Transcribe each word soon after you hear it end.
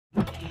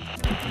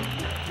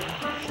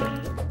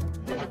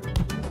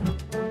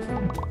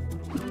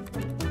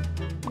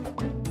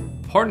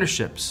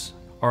Partnerships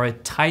are a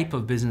type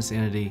of business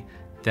entity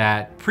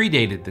that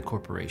predated the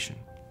corporation.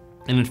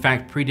 And in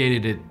fact,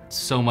 predated it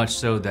so much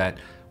so that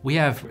we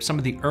have some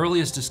of the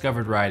earliest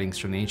discovered writings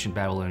from the ancient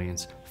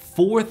Babylonians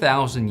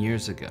 4,000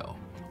 years ago,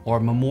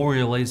 or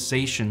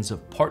memorializations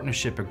of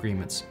partnership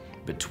agreements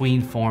between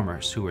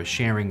farmers who are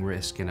sharing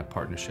risk in a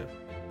partnership.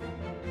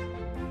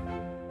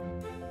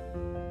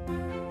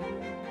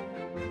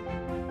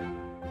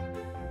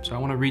 So I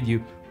want to read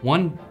you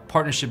one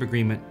partnership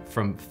agreement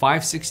from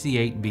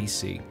 568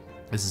 BC.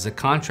 This is a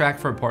contract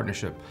for a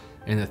partnership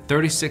in the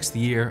 36th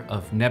year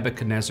of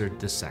Nebuchadnezzar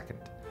II.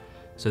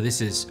 So this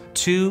is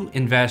two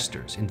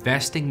investors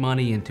investing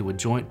money into a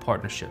joint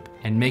partnership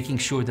and making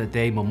sure that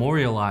they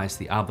memorialize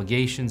the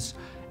obligations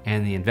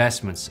and the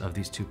investments of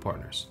these two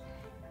partners.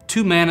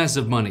 2 manas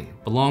of money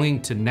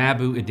belonging to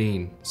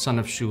Nabu-Iddin, son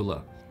of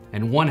Shula,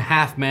 and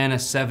 1/2 mana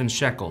 7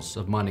 shekels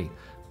of money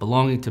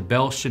belonging to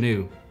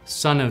Bel-Shanu,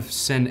 son of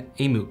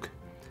Sen-Amuk,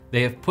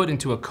 they have put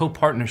into a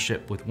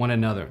co-partnership with one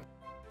another.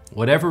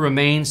 Whatever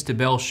remains to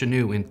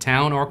Bel-Shanu in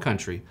town or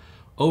country,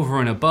 over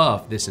and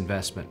above this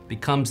investment,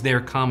 becomes their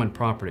common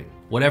property.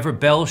 Whatever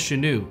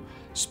Bel-Shanu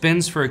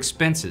spends for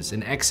expenses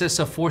in excess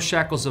of 4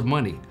 shekels of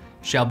money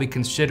shall be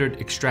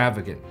considered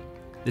extravagant.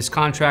 This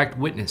contract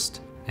witnessed,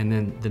 and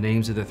then the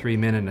names of the 3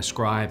 men and a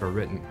scribe are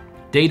written.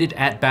 Dated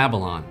at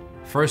Babylon,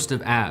 1st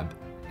of Ab,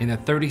 in the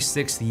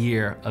 36th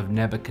year of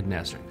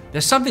Nebuchadnezzar.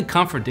 There's something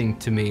comforting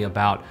to me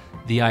about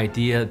the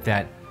idea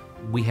that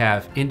we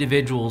have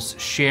individuals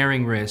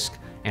sharing risk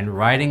and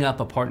writing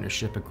up a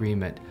partnership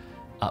agreement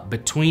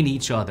between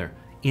each other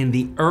in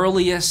the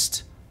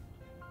earliest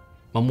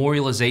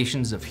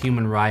memorializations of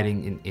human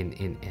writing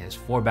in as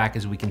far back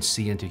as we can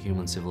see into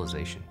human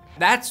civilization.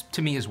 That,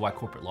 to me, is why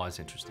corporate law is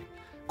interesting.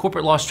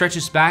 Corporate law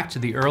stretches back to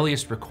the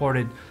earliest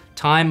recorded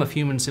time of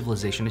human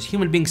civilization as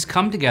human beings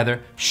come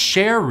together,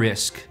 share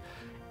risk,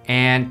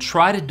 and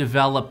try to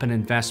develop an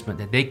investment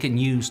that they can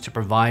use to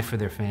provide for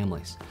their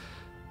families.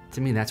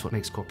 To me, that's what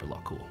makes corporate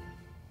law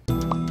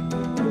cool.